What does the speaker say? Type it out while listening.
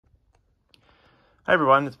Hi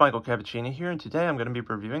everyone, it's Michael Cavacini here, and today I'm going to be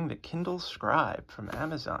reviewing the Kindle Scribe from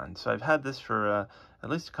Amazon. So I've had this for at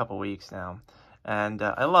least a couple weeks now, and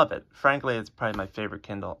I love it. Frankly, it's probably my favorite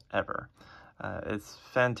Kindle ever. It's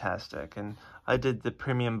fantastic, and I did the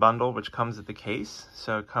premium bundle, which comes with the case.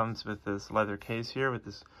 So it comes with this leather case here with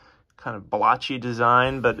this kind of blotchy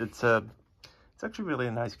design, but it's actually really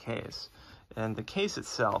a nice case. And the case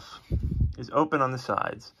itself is open on the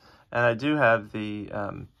sides, and I do have the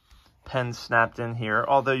pen snapped in here,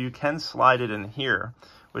 although you can slide it in here,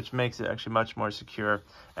 which makes it actually much more secure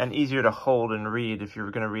and easier to hold and read if you're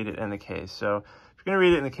going to read it in the case. So if you're going to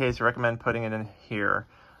read it in the case, I recommend putting it in here,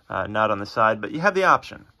 not on the side, but you have the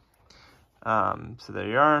option. So there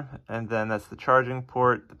you are, and then that's the charging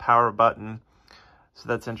port, the power button. So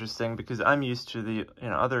that's interesting because I'm used to the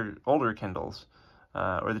other older Kindles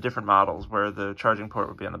or the different models where the charging port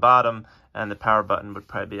would be on the bottom and the power button would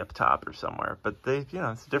probably be up top or somewhere. But they,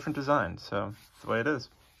 it's a different design, so it's the way it is.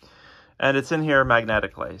 And it's in here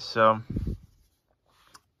magnetically, so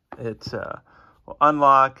it will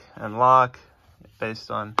unlock and lock based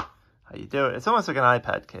on how you do it. It's almost like an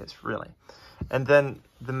iPad case, really. And then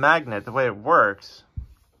the magnet, the way it works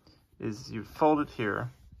is you fold it here,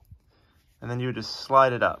 and then you just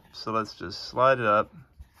slide it up. So let's just slide it up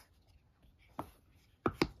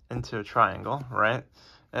into a triangle, right?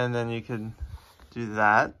 And then you can do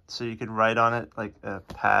that. So you can write on it like a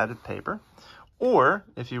pad of paper. Or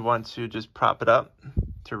if you want to just prop it up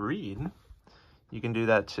to read, you can do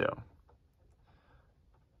that too.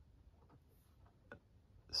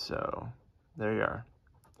 So there you are.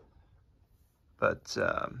 But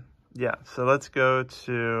yeah, so let's go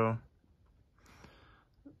to,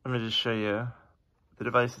 let me just show you the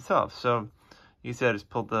device itself. So you can see I just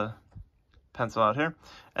pulled the pencil out here.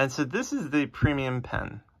 And so this is the premium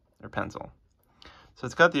pen or pencil. So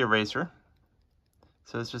it's got the eraser.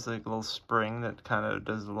 So it's just like a little spring that kind of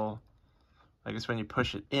does a little, I guess when you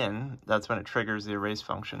push it in, that's when it triggers the erase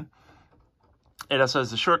function. It also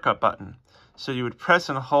has the shortcut button. So you would press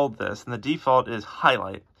and hold this, and the default is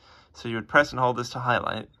highlight. So you would press and hold this to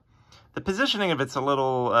highlight. The positioning of it's a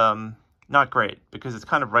little not great because it's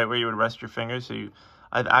kind of right where you would rest your fingers. So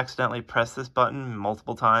I've accidentally pressed this button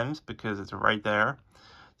multiple times because it's right there.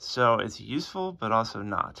 So it's useful, but also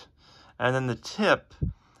not. And then the tip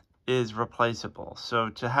is replaceable. So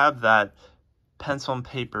to have that pencil and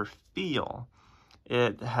paper feel,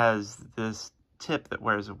 it has this tip that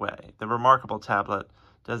wears away. The Remarkable tablet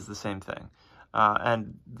does the same thing.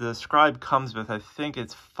 And the Scribe comes with, I think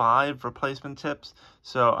it's 5 replacement tips.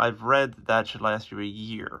 So I've read that should last you a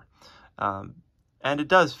year. And it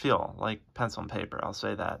does feel like pencil and paper, I'll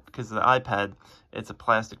say that. Because the iPad, it's a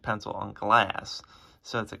plastic pencil on glass.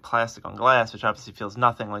 So it's a plastic on glass, which obviously feels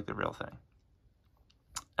nothing like the real thing.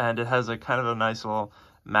 And it has kind of a nice little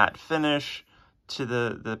matte finish to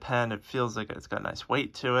the pen. It feels like it's got a nice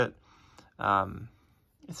weight to it.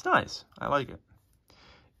 It's nice. I like it.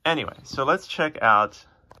 Anyway, so let's check out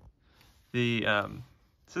the,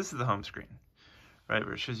 so this is the home screen, right,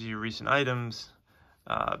 where it shows you your recent items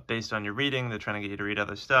based on your reading. They're trying to get you to read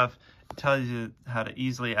other stuff. It tells you how to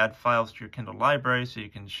easily add files to your Kindle library, so you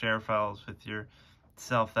can share files with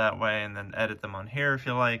yourself that way and then edit them on here if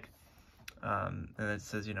you like. And it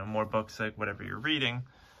says, more books, like whatever you're reading.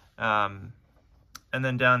 And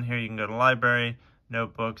then down here you can go to library,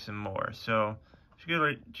 notebooks, and more. So if you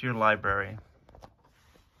go to your library,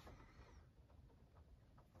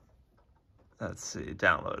 let's see,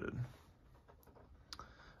 downloaded.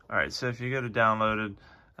 All right, so if you go to downloaded,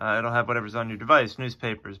 it'll have whatever's on your device,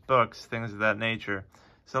 newspapers, books, things of that nature.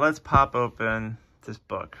 So let's pop open this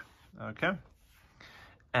book, okay?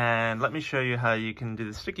 And let me show you how you can do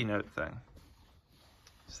the sticky note thing.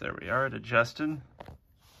 So there we are, it adjusted.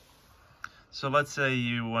 So let's say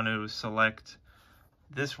you want to select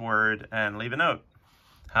this word and leave a note.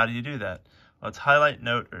 How do you do that? Well, it's highlight,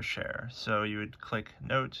 note, or share. So you would click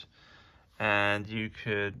note, and you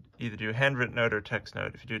could either do a handwritten note or text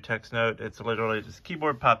note. If you do a text note, it's literally just the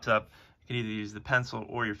keyboard pops up. You can either use the pencil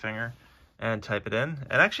or your finger and type it in.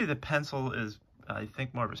 And actually the pencil is, I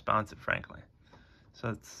think, more responsive, frankly. So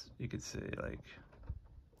it's, you could see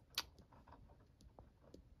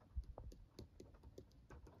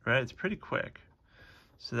right, it's pretty quick.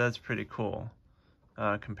 So that's pretty cool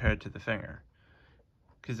compared to the finger.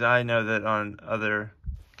 Because I know that on other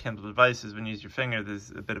Kindle devices, when you use your finger, there's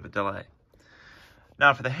a bit of a delay.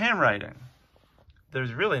 Now for the handwriting,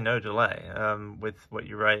 there's really no delay with what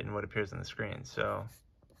you write and what appears on the screen. So,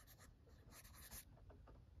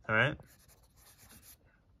 all right,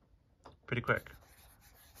 pretty quick.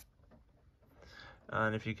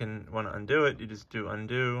 And if you want to undo it, you just do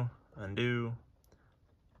undo, undo,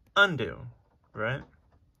 undo. right?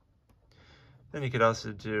 Then you could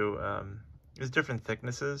also do, there's different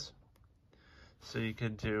thicknesses. So you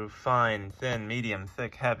could do fine, thin, medium,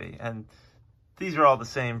 thick, heavy, and these are all the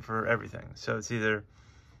same for everything. So it's either,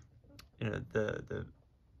 you know, the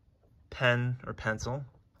pen or pencil,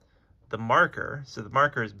 the marker. So the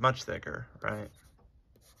marker is much thicker, right?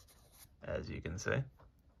 As you can see,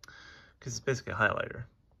 because it's basically a highlighter.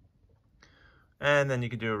 And then you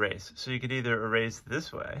could do erase. So you could either erase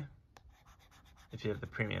this way, if you have the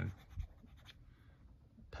premium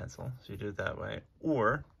pencil, so you do it that way,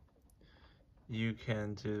 or you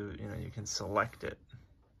can do, you know, you can select it.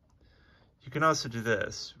 You can also do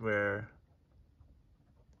this where,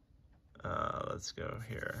 let's go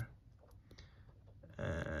here,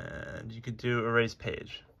 and you could do erase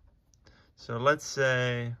page. So let's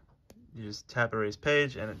say you just tap erase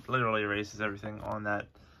page and it literally erases everything on that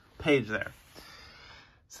page there.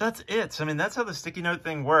 So that's it. So I mean, that's how the sticky note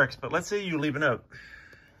thing works, but let's say you leave a note.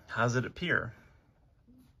 How does it appear?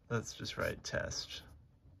 Let's just write test.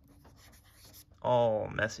 All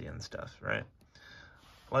messy and stuff, right?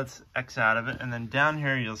 Let's X out of it, and then down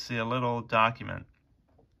here you'll see a little document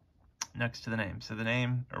next to the name. So the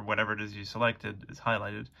name, or whatever it is you selected, is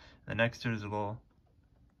highlighted, and next to it is a little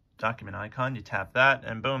document icon. You tap that,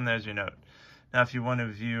 and boom, there's your note. Now if you want to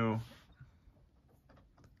view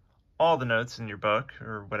all the notes in your book,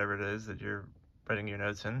 or whatever it is that you're writing your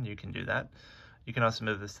notes in, you can do that. You can also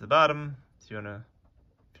move this to the bottom. If you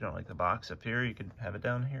don't like the box up here, you could have it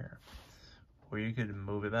down here. Or you could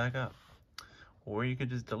move it back up. Or you could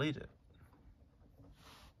just delete it.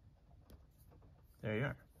 There you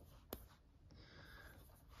are.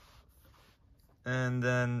 And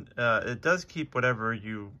then it does keep whatever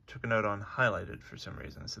you took a note on highlighted for some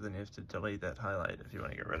reason. So then you have to delete that highlight if you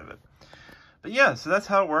want to get rid of it. But yeah, so that's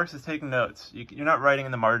how it works, is taking notes. You're not writing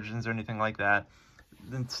in the margins or anything like that.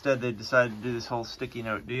 Instead, they decided to do this whole sticky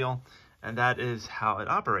note deal, and that is how it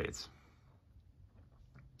operates.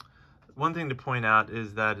 One thing to point out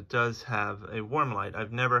is that it does have a warm light.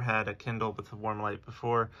 I've never had a Kindle with a warm light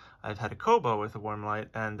before. I've had a Kobo with a warm light,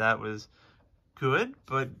 and that was good,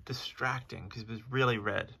 but distracting because it was really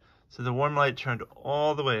red. So the warm light turned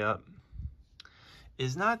all the way up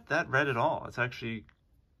is not that red at all. It's actually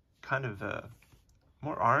kind of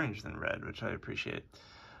more orange than red, which I appreciate.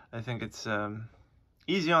 I think it's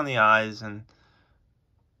easy on the eyes,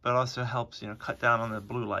 but also helps, you know, cut down on the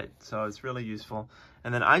blue light. So it's really useful.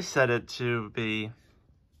 And then I set it to be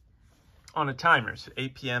on a timer, so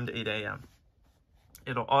 8 p.m. to 8 a.m.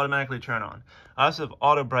 It'll automatically turn on. I also have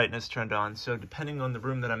auto brightness turned on, so depending on the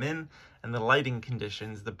room that I'm in and the lighting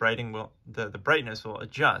conditions, the brightness will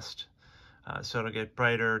adjust. So it'll get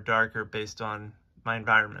brighter, darker based on my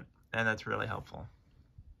environment, and that's really helpful.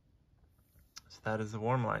 So that is the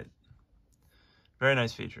warm light. Very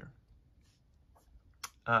nice feature.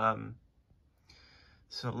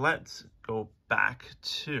 So let's go back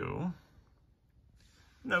to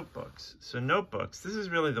notebooks. So notebooks, this is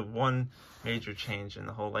really the one major change in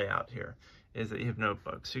the whole layout here, is that you have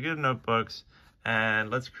notebooks. So you go to notebooks,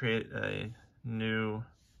 and let's create a new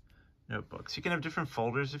notebook. So you can have different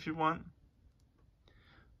folders if you want,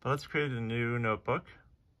 but let's create a new notebook.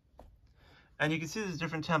 And you can see there's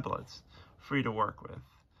different templates for you to work with.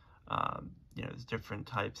 You know, there's different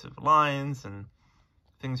types of lines and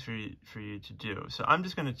things for you to do. So I'm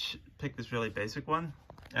just going to pick this really basic one,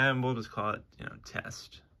 and we'll just call it, you know,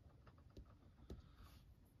 test.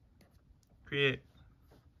 Create.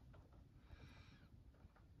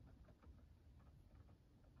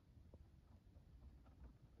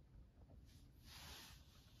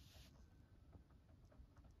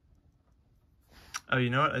 Oh, you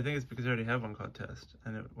know what? I think it's because I already have one called test,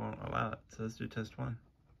 and it won't allow it. So let's do test 1.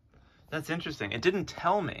 That's interesting. It didn't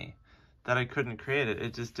tell me that I couldn't create it.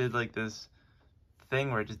 It just did like this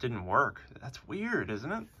thing where it just didn't work. That's weird,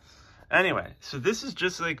 isn't it? Anyway, so this is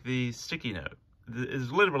just like the sticky note.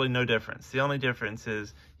 There's literally no difference. The only difference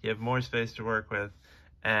is you have more space to work with,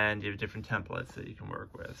 and you have different templates that you can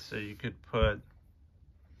work with. So you could put,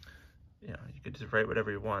 you know, you could just write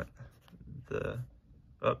whatever you want.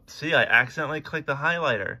 Oh, see, I accidentally clicked the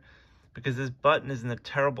highlighter because this button is in a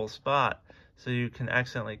terrible spot. So you can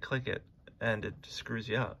accidentally click it, and it just screws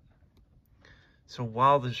you up. So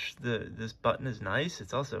while this button is nice,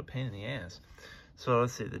 it's also a pain in the ass. So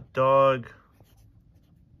let's see, the dog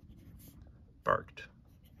barked.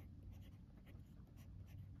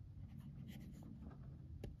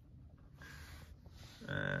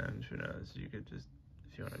 And who knows, you could just,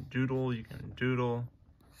 if you want to doodle, you can doodle.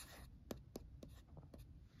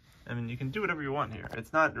 I mean, you can do whatever you want here.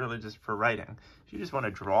 It's not really just for writing. If you just want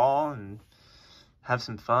to draw and have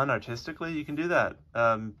some fun artistically, you can do that.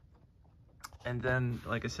 And then,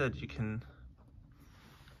 like I said, you can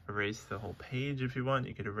erase the whole page if you want.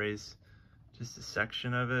 You could erase just a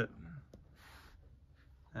section of it,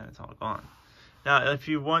 and it's all gone. Now, if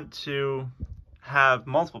you want to have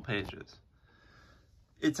multiple pages,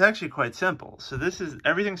 it's actually quite simple. So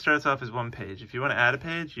everything starts off as one page. If you want to add a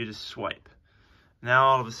page, you just swipe. Now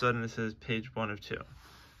all of a sudden it says page 1 of 2.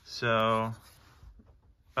 So,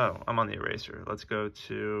 oh, I'm on the eraser. Let's go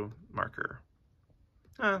to marker.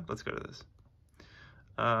 Let's go to this.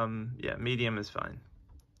 Yeah, medium is fine.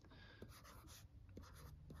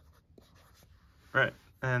 Right,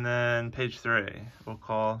 and then page 3, we'll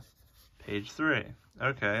call page 3.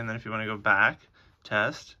 Okay, and then if you want to go back,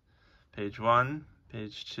 test, page 1,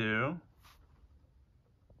 page 2,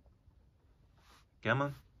 come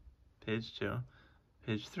on, page 2,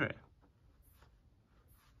 page 3.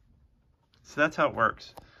 So that's how it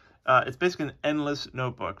works. It's basically an endless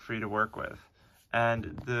notebook for you to work with.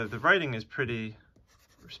 And the writing is pretty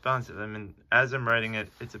responsive. I mean, as I'm writing it,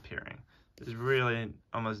 it's appearing. There's really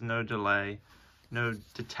almost no delay, no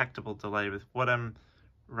detectable delay with what I'm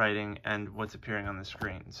writing and what's appearing on the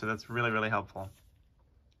screen. So that's really, really helpful.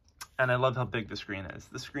 And I love how big the screen is.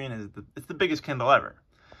 The screen is it's the biggest Kindle ever.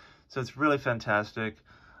 So it's really fantastic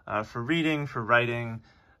for reading, for writing,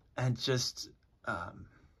 and just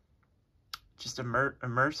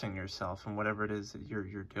immersing yourself in whatever it is that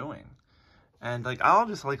you're doing. And like, I'll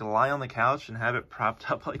just like lie on the couch and have it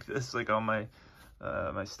propped up like this, like on my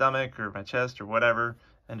stomach or my chest or whatever,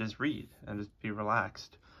 and just read and just be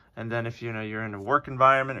relaxed. And then if you're in a work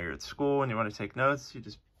environment or you're at school and you want to take notes, you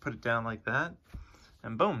just put it down like that,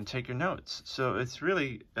 and boom, take your notes. So it's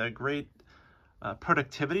really a great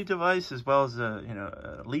productivity device as well as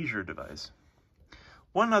a leisure device.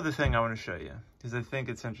 One other thing I want to show you, because I think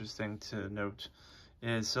it's interesting to note,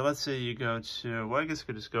 is, so let's say you go to, well, I guess we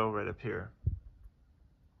could just go right up here.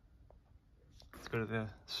 Let's go to the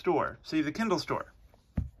store. See, the Kindle store.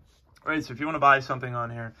 Right, so if you want to buy something on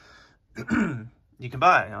here, you can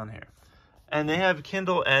buy on here. And they have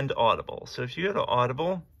Kindle and Audible. So if you go to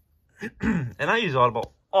Audible, and I use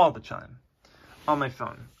Audible all the time on my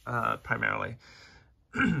phone, primarily.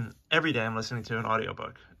 Every day I'm listening to an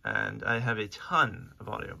audiobook, and I have a ton of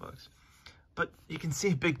audiobooks. But you can see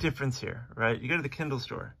a big difference here, right? You go to the Kindle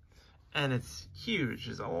store, and it's huge.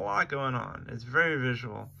 There's a lot going on. It's very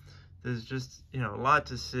visual. There's just, a lot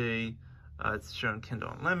to see. It's shown Kindle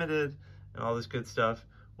Unlimited and all this good stuff.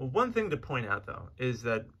 Well, one thing to point out, though, is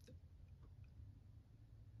that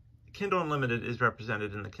Kindle Unlimited is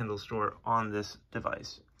represented in the Kindle store on this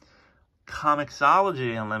device.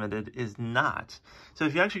 Comixology Unlimited is not. So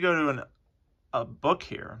if you actually go to a book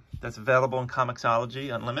here that's available in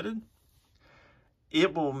Comixology Unlimited,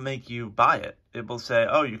 it will make you buy it. It will say,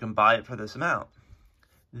 oh, you can buy it for this amount.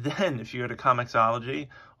 Then if you go to Comixology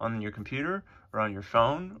on your computer or on your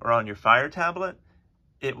phone or on your Fire tablet,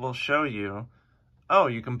 it will show you, oh,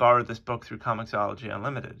 you can borrow this book through Comixology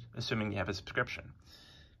Unlimited, assuming you have a subscription.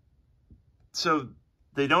 So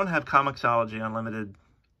they don't have Comixology Unlimited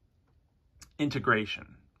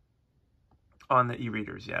integration on the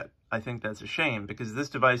e-readers yet. I think that's a shame, because this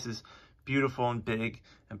device is beautiful and big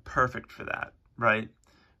and perfect for that, right?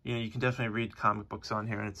 You can definitely read comic books on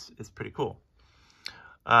here, and it's pretty cool.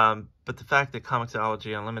 But the fact that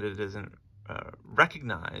Comixology Unlimited isn't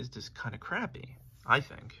recognized is kind of crappy, I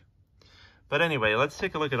think. But anyway, let's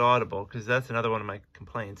take a look at Audible, because that's another one of my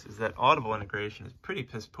complaints, is that Audible integration is pretty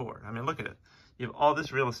piss poor. I mean, look at it. You have all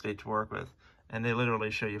this real estate to work with, and they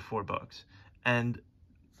literally show you 4 books. And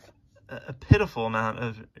a pitiful amount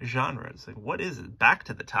of genres. Like, what is it? Back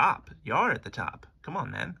to the top. You are at the top. Come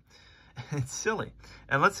on, man. It's silly.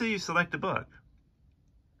 And let's say you select a book,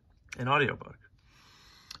 an audiobook,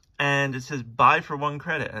 and it says buy for 1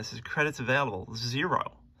 credit, and it says credits available,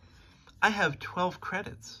 0. I have 12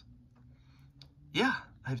 credits. Yeah,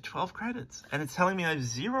 I have 12 credits, and it's telling me I have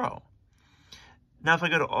 0. Now, if I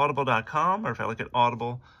go to audible.com, or if I look at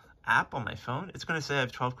Audible app on my phone, it's going to say I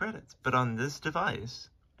have 12 credits. But on this device,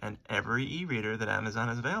 and every e-reader that Amazon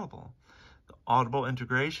has available, the Audible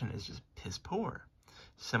integration is just piss poor.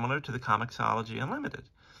 Similar to the Comixology Unlimited.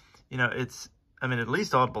 At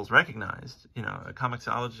least Audible's recognized.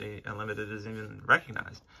 Comixology Unlimited isn't even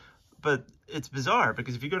recognized. But it's bizarre,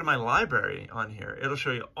 because if you go to my library on here, it'll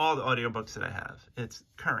show you all the audiobooks that I have. It's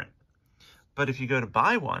current. But if you go to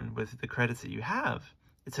buy one with the credits that you have,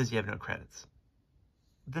 it says you have no credits.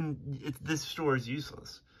 Then this store is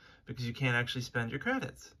useless, because you can't actually spend your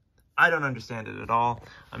credits. I don't understand it at all.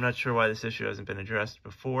 I'm not sure why this issue hasn't been addressed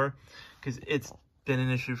before, because it's been an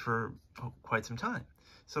issue for quite some time.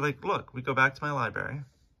 So, like, look, we go back to my library,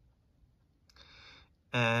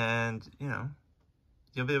 and,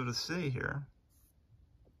 you'll be able to see here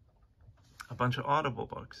a bunch of Audible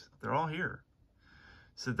books. They're all here.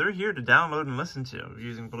 So they're here to download and listen to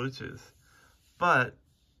using Bluetooth, but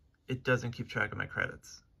it doesn't keep track of my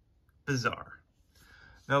credits. Bizarre.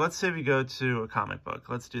 Now let's say we go to a comic book.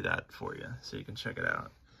 Let's do that for you so you can check it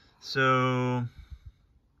out. So,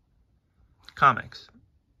 comics,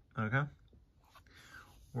 okay?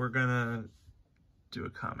 We're gonna do a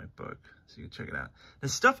comic book so you can check it out. The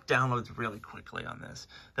stuff downloads really quickly on this.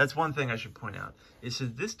 That's one thing I should point out, is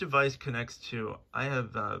that this device connects to, I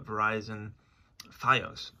have Verizon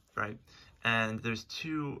Fios, right? And there's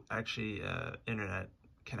two actually internet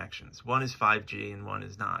connections. One is 5G and one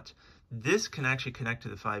is not. This can actually connect to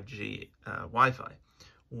the 5G Wi-Fi,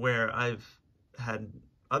 where I've had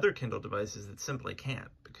other Kindle devices that simply can't,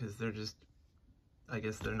 because they're just, I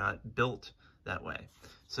guess they're not built that way.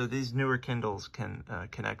 So these newer Kindles can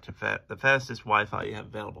connect to the fastest Wi-Fi you have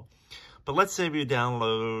available. But let's say we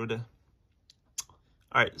download,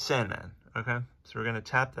 all right, Sandman, okay? So we're gonna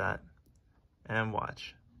tap that and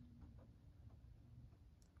watch.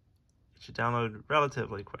 It should download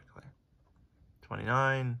relatively quickly.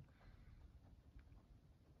 29.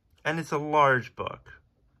 And it's a large book.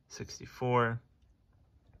 64.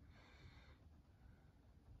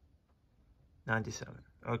 97.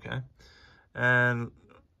 Okay. And,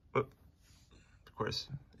 of course,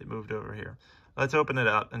 it moved over here. Let's open it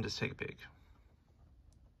up and just take a peek.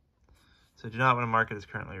 So I do not want to mark it as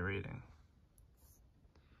currently reading.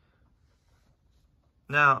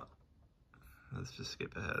 Now, let's just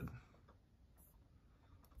skip ahead.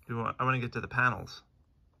 I want to get to the panels.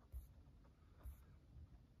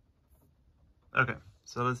 Okay,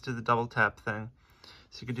 so let's do the double tap thing.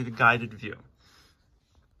 So you can do the guided view.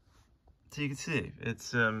 So you can see,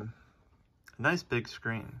 it's a nice big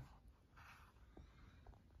screen.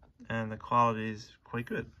 And the quality is quite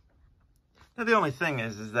good. Now the only thing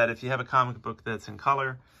is that if you have a comic book that's in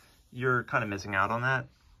color, you're kind of missing out on that.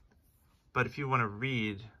 But if you want to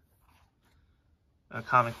read a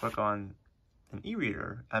comic book on an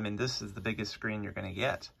e-reader, I mean, this is the biggest screen you're going to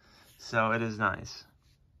get. So it is nice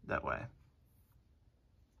that way.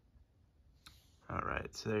 All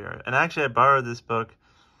right, so there you are. And actually, I borrowed this book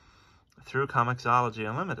through Comixology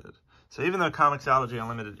Unlimited. So even though Comixology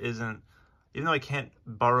Unlimited isn't, even though I can't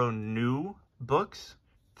borrow new books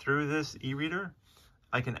through this e-reader,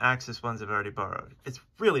 I can access ones I've already borrowed. It's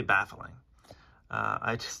really baffling.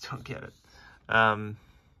 I just don't get it. But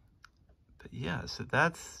yeah, so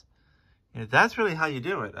that's, that's really how you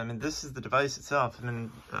do it. I mean, this is the device itself. I'm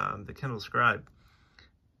in the Kindle Scribe.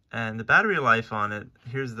 And the battery life on it,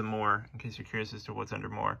 here's the more, in case you're curious as to what's under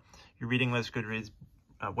more. Your reading list, Goodreads,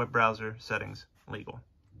 web browser, settings, legal.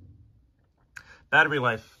 Battery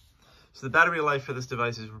life. So the battery life for this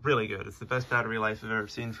device is really good. It's the best battery life I've ever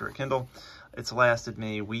seen for a Kindle. It's lasted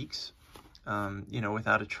me weeks,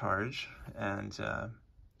 without a charge. And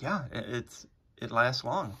yeah, it lasts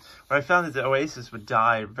long. But I found that the Oasis would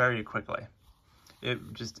die very quickly.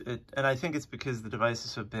 And I think it's because the device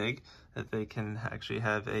is so big that they can actually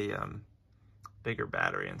have a bigger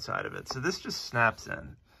battery inside of it. So this just snaps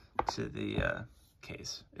in to the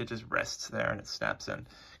case. It just rests there and it snaps in.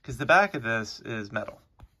 Because the back of this is metal.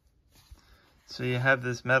 So you have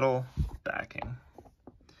this metal backing.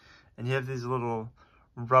 And you have these little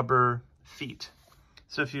rubber feet.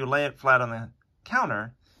 So if you lay it flat on the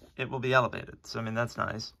counter, it will be elevated. So, I mean, that's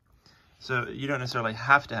nice. So you don't necessarily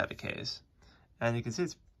have to have a case. And you can see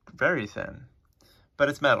it's very thin, but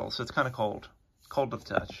it's metal, so it's kind of cold to the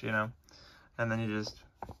touch, And then you just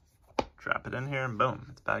drop it in here and boom,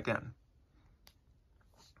 it's back in.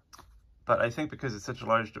 But I think because it's such a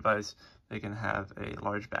large device, they can have a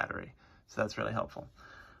large battery. So that's really helpful.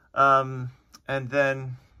 And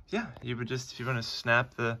then, yeah, you would just, if you want to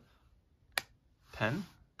snap the pen,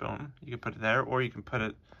 boom, you can put it there, or you can put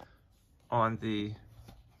it on the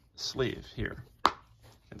sleeve here.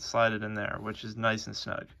 And slide it in there, which is nice and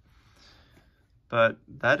snug. But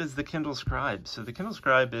that is the Kindle Scribe. So the Kindle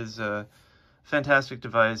Scribe is a fantastic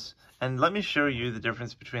device. And let me show you the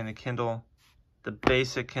difference between the Kindle, the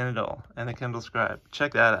basic Kindle, and the Kindle Scribe.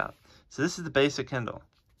 Check that out. So this is the basic Kindle.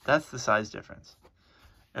 That's the size difference.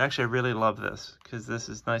 And actually, I really love this because this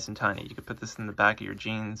is nice and tiny. You could put this in the back of your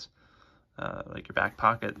jeans, like your back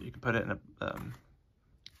pocket. You could put it in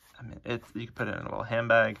you could put it in a little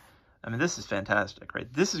handbag. I mean, this is fantastic,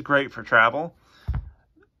 right? This is great for travel.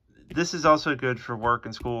 This is also good for work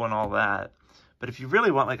and school and all that. But if you really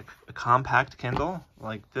want like a compact Kindle,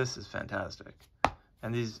 like this is fantastic.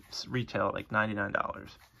 And these retail at like $99,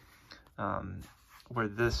 where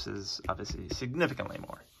this is obviously significantly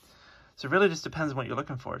more. So it really just depends on what you're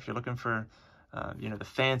looking for. If you're looking for you know, the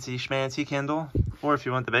fancy schmancy Kindle, or if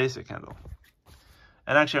you want the basic Kindle.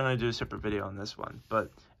 And actually, I'm going to do a separate video on this one.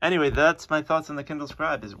 But anyway, that's my thoughts on the Kindle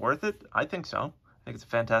Scribe. Is it worth it? I think so. I think it's a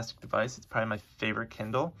fantastic device. It's probably my favorite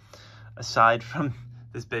Kindle, aside from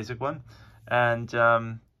this basic one. And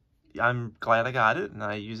I'm glad I got it, and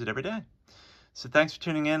I use it every day. So thanks for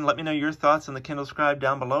tuning in. Let me know your thoughts on the Kindle Scribe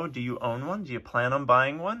down below. Do you own one? Do you plan on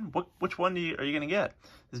buying one? Which one are you going to get?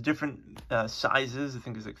 There's different sizes. I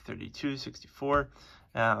think there's like 32, 64,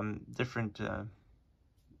 different,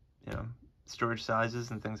 you know, storage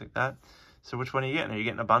sizes and things like that. So which one are you getting? Are you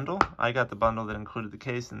getting a bundle? I got the bundle that included the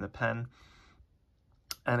case and the pen,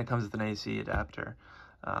 and it comes with an AC adapter.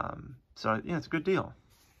 So yeah, it's a good deal.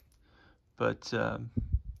 But it's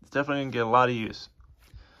definitely going to get a lot of use.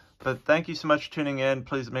 But thank you so much for tuning in.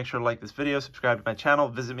 Please make sure to like this video, subscribe to my channel,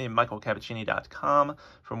 visit me at michaelcavacini.com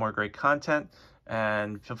for more great content,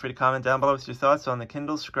 and feel free to comment down below with your thoughts on the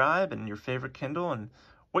Kindle Scribe and your favorite Kindle and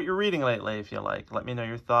what you're reading lately if you like. Let me know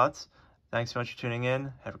your thoughts. Thanks so much for tuning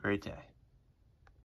in. Have a great day.